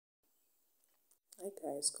Hi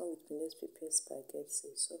guys, come with me, let's prepare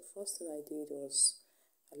spaghetti. So first thing I did was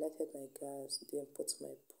I lighted my gas, then put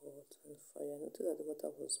my pot on fire. I noticed that the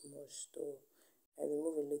water was much though. I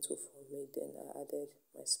removed a little from it, then I added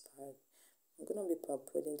my spag. I'm gonna be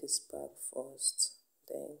parboiling the spag first,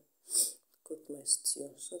 then cook my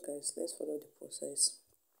stew. So guys, let's follow the process.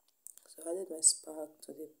 So I added my spag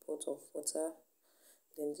to the pot of water.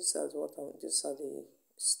 Then these are the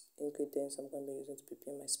ingredients I'm going to be using to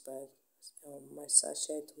prepare my spag. My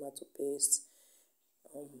sachet tomato paste,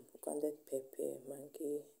 grounded pepper,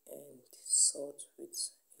 Maggi, and salt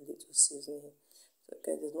with a little seasoning. So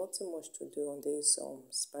okay, there's nothing much to do on this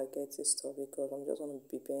spaghetti stuff because I'm just going to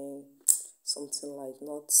be preparing something like,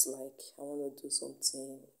 not like I want to do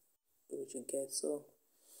something which you get. So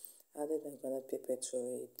I added my grounded pepper to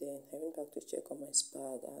it. Then I went back to check on my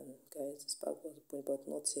spag, and guys, the spag was good but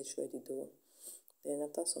not yet ready though. Then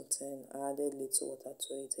after some time, I added little water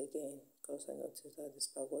to it again because I noticed that the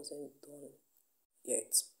spag wasn't done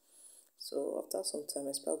yet. So after some time,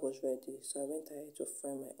 my spag was ready. So I went ahead to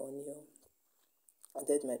fry my onion,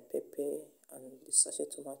 added my pepper and the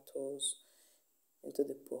sachet tomatoes into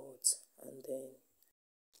the pot, and then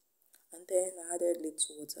I added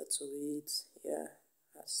little water to it. Yeah,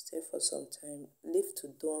 I stayed for some time, leave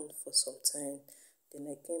to dawn for some time. Then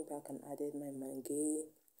I came back and added my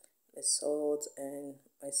Maggi, my salt, and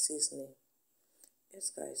my seasoning.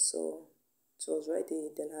 Yes guys, so it was ready.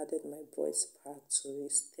 Then I added my boiled spag to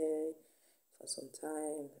it, stir for some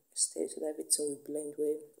time, stir so that everything will blend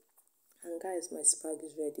well. And guys, my spag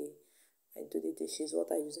is ready. I do the dishes, what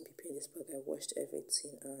I use in preparing the spag, I washed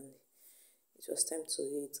everything, and it was time to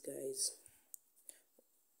eat guys.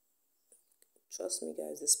 Trust me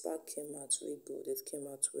guys, the spag came out really good. It came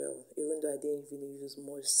out well, even though I didn't really use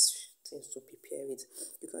much things to prepare it.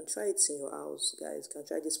 You can try it in your house guys. You can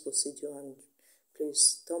try this procedure, and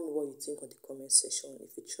please tell me what you think on the comment section.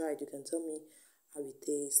 If you tried, you can tell me how it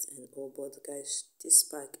tastes and all. But guys, this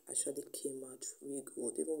spag actually came out really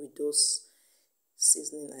good, even with those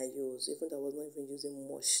seasoning I used, even though I was not even using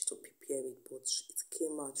much to prepare it, but it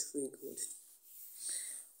came out really good.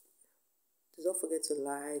 Don't forget to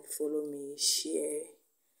like, follow me, share,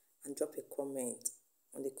 and drop a comment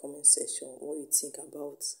on the comment section what you think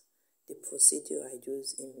about the procedure I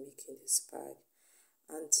use in making this spag.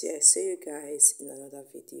 And I see you guys in another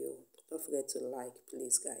video. Don't forget to like,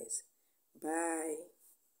 please guys. Bye.